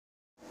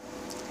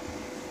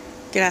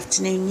Good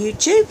afternoon,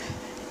 YouTube.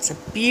 It's a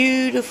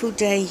beautiful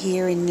day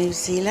here in New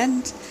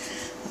Zealand.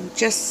 I'm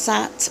just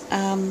sat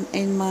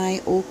in my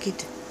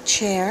orchid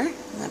chair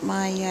that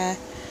my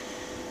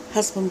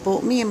husband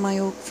bought me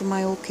from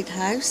my orchid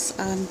house.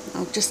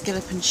 I'll just get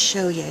up and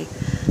show you.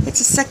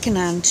 It's a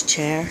second-hand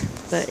chair,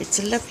 but it's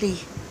a lovely.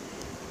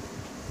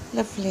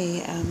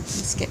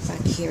 Let's get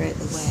back here out of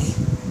the way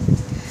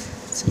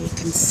so you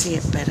can see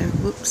it better.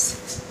 Whoops.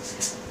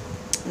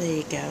 There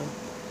you go.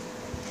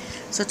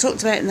 So I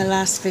talked about in the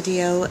last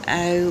video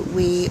how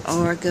we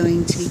are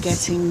going to be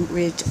getting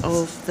rid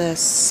of the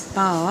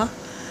spa. You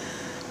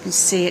can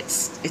see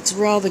it's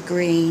rather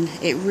green.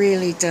 It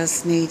really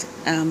does need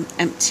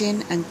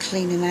emptying and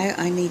cleaning out.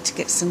 I need to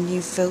get some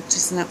new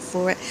filters and that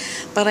for it.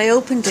 But I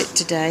opened it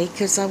today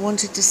because I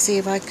wanted to see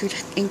if I could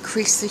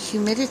increase the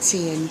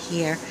humidity in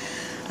here.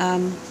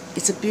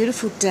 It's a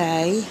beautiful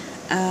day.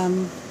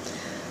 I'll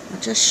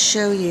just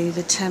show you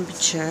the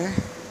temperature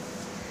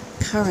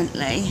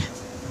currently.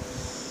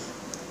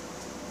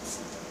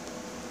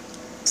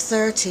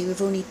 30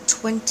 with only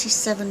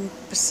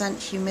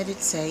 27%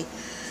 humidity,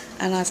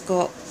 and I've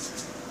got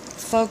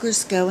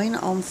foggers going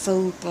on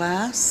full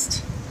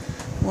blast,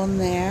 one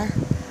there,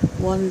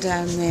 one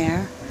down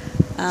there.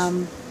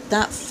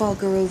 That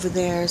fogger over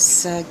there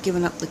is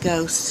giving up the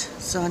ghost,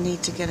 so I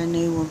need to get a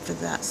new one for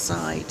that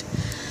side.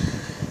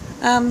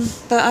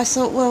 But I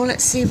thought, well,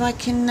 let's see if I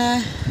can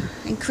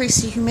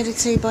increase the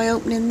humidity by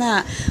opening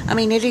that. I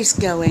mean, it is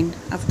going.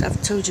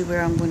 I've told you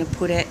where I'm going to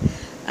put it.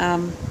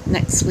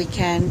 Next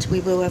weekend we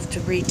will have to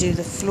redo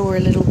the floor a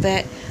little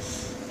bit,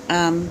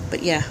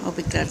 but yeah, I'll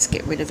be glad to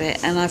get rid of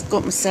it. And I've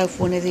got myself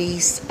one of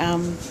these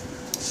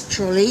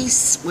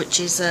trolleys, which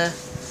is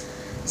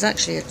it's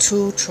actually a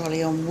tool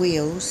trolley on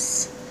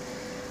wheels,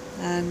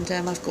 and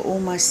I've got all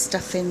my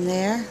stuff in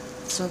there,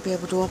 so I'll be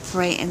able to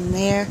operate in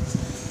there,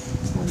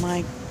 all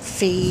my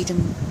feed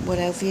and what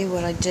I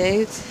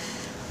do.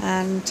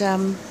 And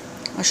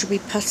I should be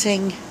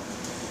putting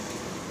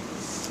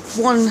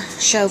one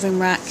shelving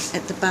rack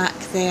at the back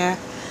there,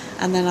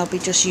 and then I'll be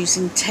just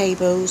using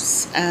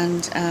tables,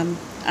 and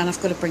I've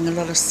got to bring a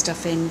lot of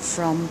stuff in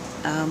from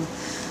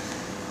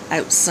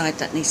outside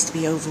that needs to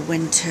be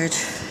overwintered.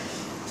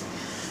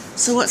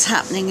 So what's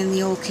happening in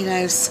the orchid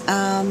house?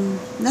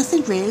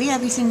 Nothing really.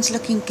 Everything's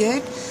looking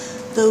good.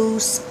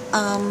 Those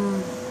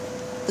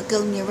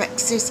begonia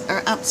rexes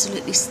are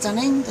absolutely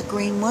stunning. The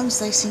green ones,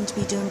 they seem to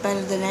be doing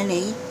better than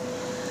any.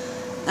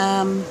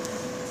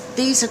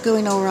 These are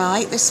going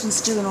alright. This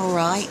one's doing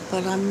alright,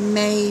 but I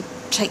may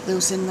take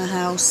those in the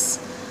house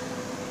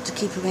to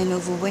keep them in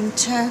over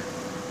winter.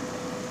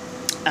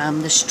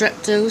 The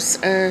streptos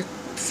are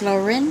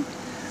flowering.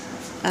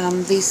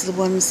 These are the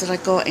ones that I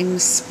got in the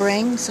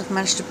spring, so I've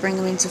managed to bring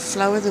them into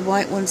flower. The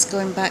white one's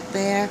going back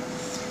there.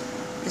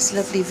 This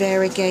lovely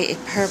variegated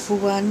purple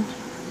one,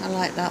 I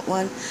like that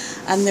one.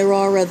 And there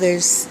are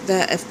others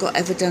that have got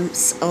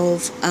evidence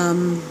of,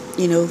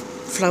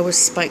 flower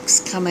spikes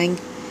coming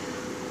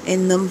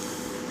in them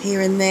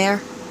here and there,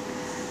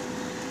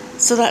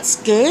 so that's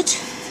good.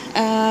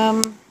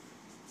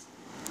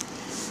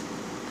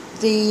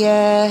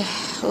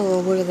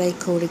 What are they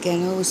called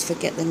again? I always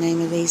forget the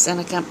name of these, and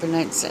I can't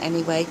pronounce it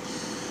anyway,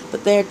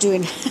 but they're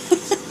doing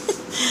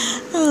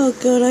oh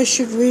god, I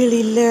should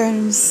really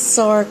learn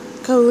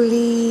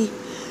sarcoleus.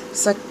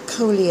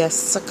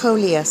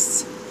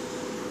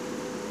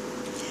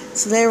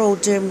 So they're all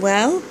doing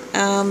well.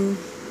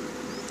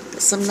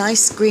 Some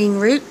nice green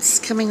roots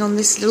coming on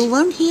this little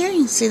one here.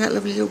 You can see that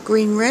lovely little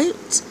green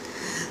root.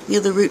 The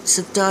other roots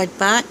have died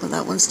back, but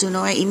that one's doing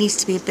alright. He needs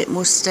to be a bit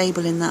more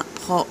stable in that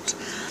pot.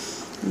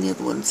 And the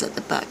other ones at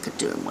the back are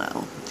doing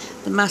well.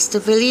 The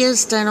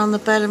masdevillias down on the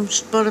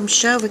bottom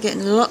shelf are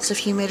getting lots of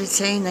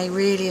humidity, and they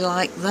really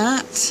like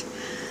that.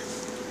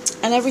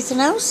 And everything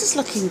else is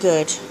looking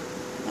good.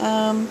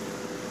 I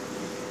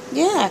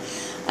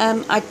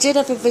did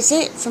have a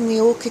visit from the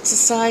Orchid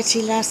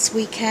Society last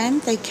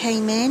weekend. They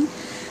came in.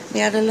 They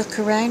had a look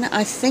around.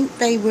 I think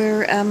they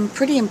were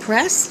pretty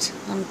impressed,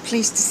 I'm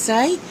pleased to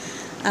say.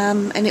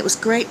 And it was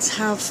great to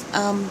have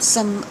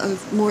some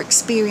more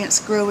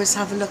experienced growers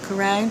have a look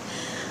around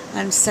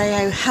and say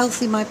how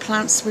healthy my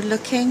plants were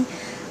looking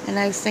and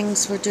how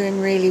things were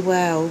doing really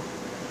well.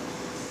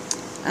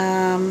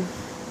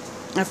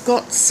 I've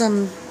got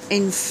some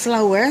in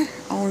flower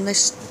on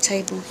this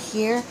table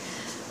here.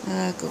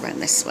 Go around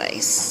this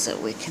way so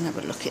we can have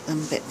a look at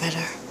them a bit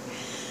better.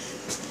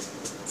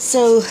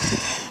 So,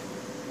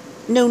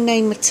 no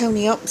name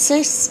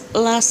Metoniopsis,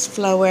 last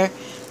flower,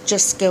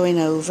 just going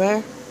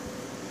over.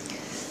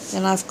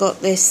 Then I've got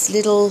this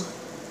little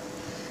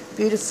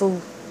beautiful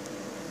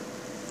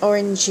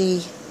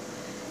orangey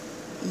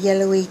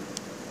yellowy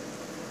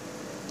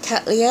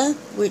cattleya,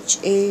 which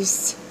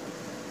is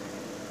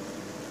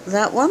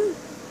that one.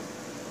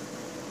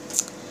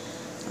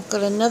 I've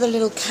got another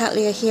little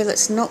cattleya here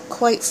that's not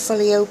quite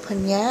fully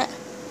open yet,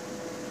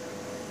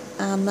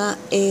 and that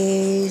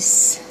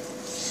is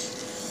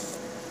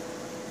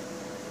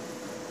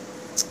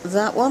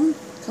that one.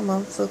 Come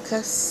on,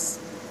 focus.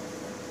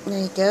 There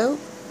you go.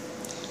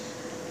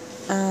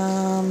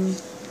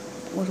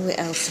 what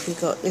else have we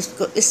got? We've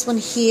got this one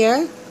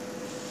here,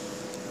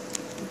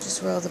 which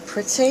is rather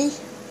pretty.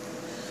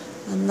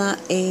 And that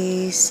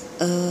is,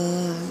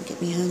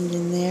 get my hand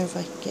in there if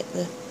I can get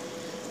the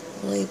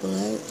label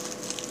out.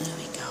 There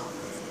we go.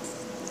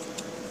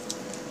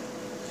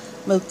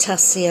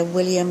 Motassia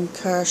William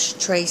Kirsch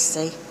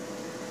Tracy.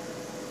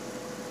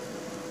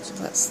 So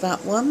that's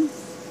that one.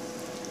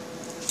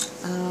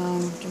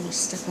 I'm going to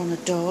stick on a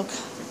dog.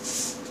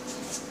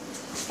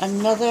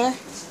 Another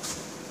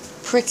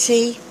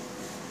pretty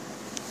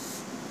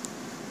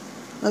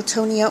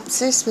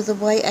Miltoniopsis with a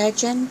white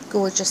edging.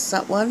 Gorgeous,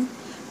 that one.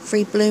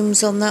 3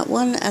 blooms on that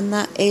one, and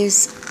that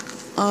is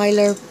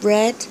Isla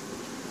Red.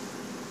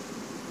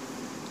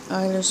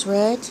 Isla's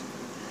Red.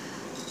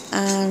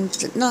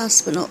 And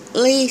last but not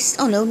least,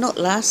 oh no, not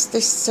last,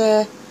 this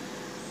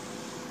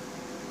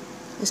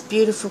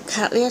beautiful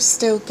Cattleya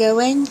still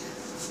going.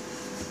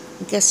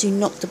 I guess you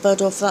knocked the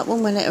bud off that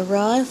one when it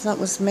arrived. That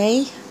was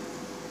me.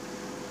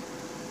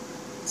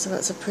 So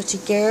that's a pretty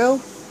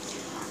girl.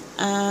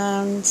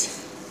 And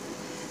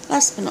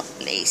last but not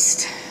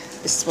least,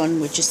 this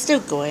one, which is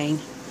still going.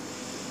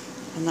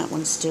 And that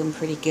one's doing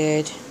pretty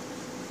good.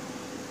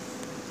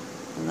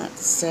 And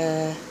that's,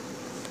 I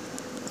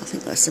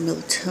think that's a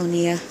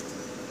Miltonia.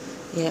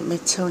 Yeah,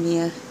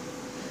 Miltonia.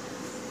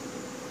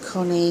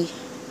 Connie.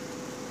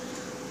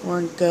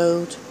 Warren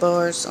Gold.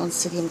 Bars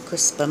Oncidium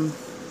crispum.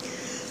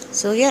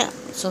 So yeah,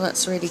 so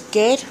that's really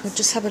good. We'll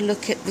just have a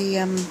look at the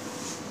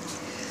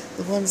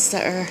ones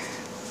that are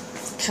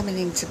coming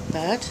into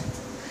bud.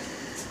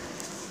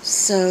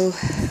 So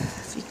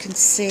if you can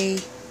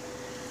see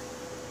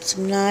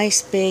some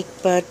nice big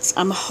buds.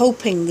 I'm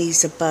hoping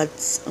these are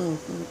buds. Oh,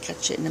 I'll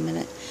catch it in a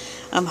minute.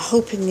 I'm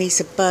hoping these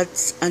are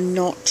buds and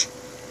not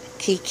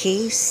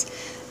kikis.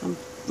 I'm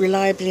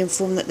reliably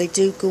informed that they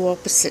do go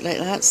opposite like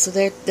that, so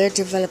they're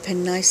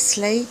developing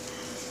nicely.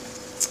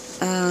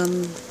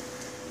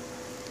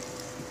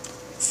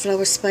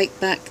 Flower spike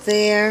back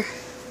there.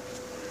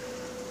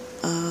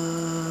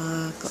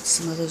 Got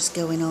some others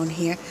going on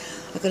here.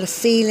 I've got a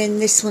feeling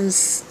this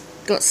one's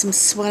got some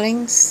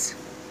swellings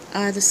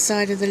either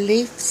side of the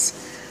leaves,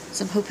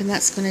 so I'm hoping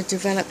that's going to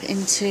develop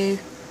into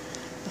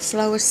a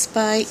flower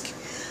spike.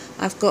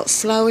 I've got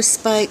flower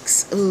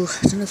spikes. Oh,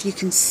 I don't know if you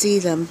can see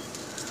them.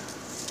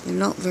 They're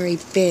not very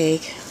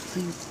big. If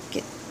I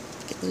can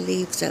get the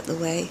leaves out the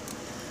way.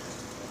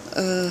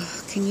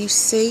 Can you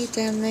see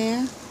down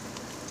there?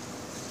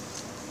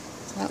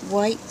 That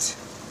white?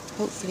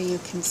 Hopefully you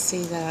can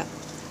see that.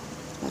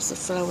 That's a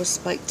flower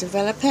spike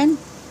developing.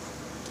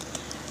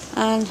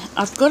 And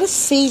I've got a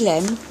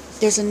feeling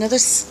there's another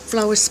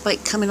flower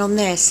spike coming on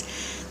this.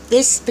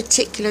 This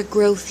particular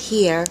growth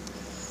here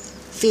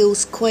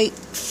feels quite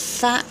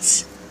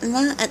fat and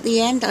that at the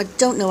end. I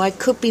don't know, I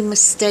could be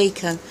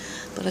mistaken,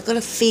 but I've got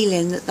a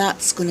feeling that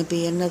that's going to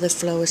be another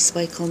flower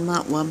spike on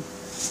that one.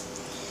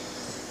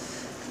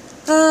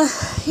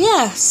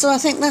 Yeah, so I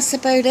think that's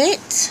about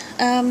it.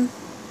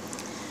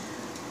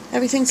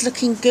 Everything's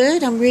looking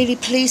good. I'm really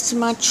pleased with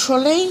my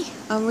trolley.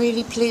 I'm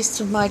really pleased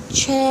with my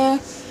chair.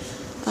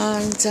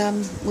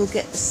 And we'll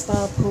get the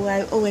spa pool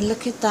out. Oh, and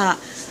look at that.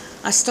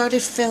 I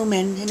started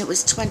filming and it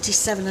was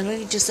 27. I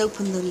only just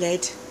opened the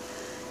lid.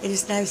 It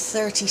is now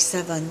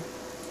 37.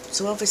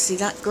 So obviously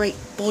that great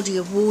body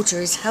of water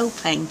is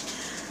helping.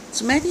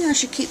 So maybe I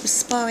should keep the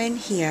spa in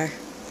here.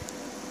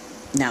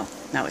 No,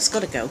 it's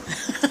got to go.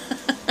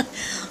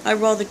 I'd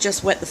rather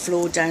just wet the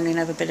floor down and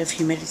have a bit of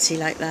humidity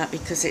like that,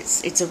 because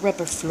it's a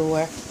rubber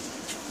floor.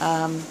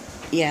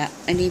 Yeah,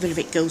 and even if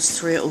it goes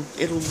through,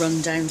 it'll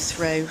run down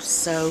through.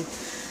 So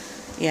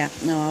yeah,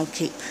 no, I'll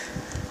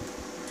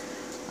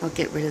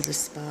get rid of the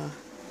spa.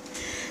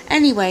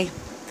 Anyway,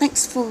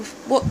 thanks for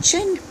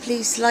watching.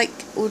 Please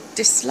like or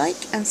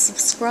dislike and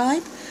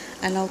subscribe,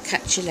 and I'll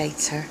catch you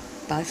later.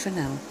 Bye for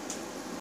now.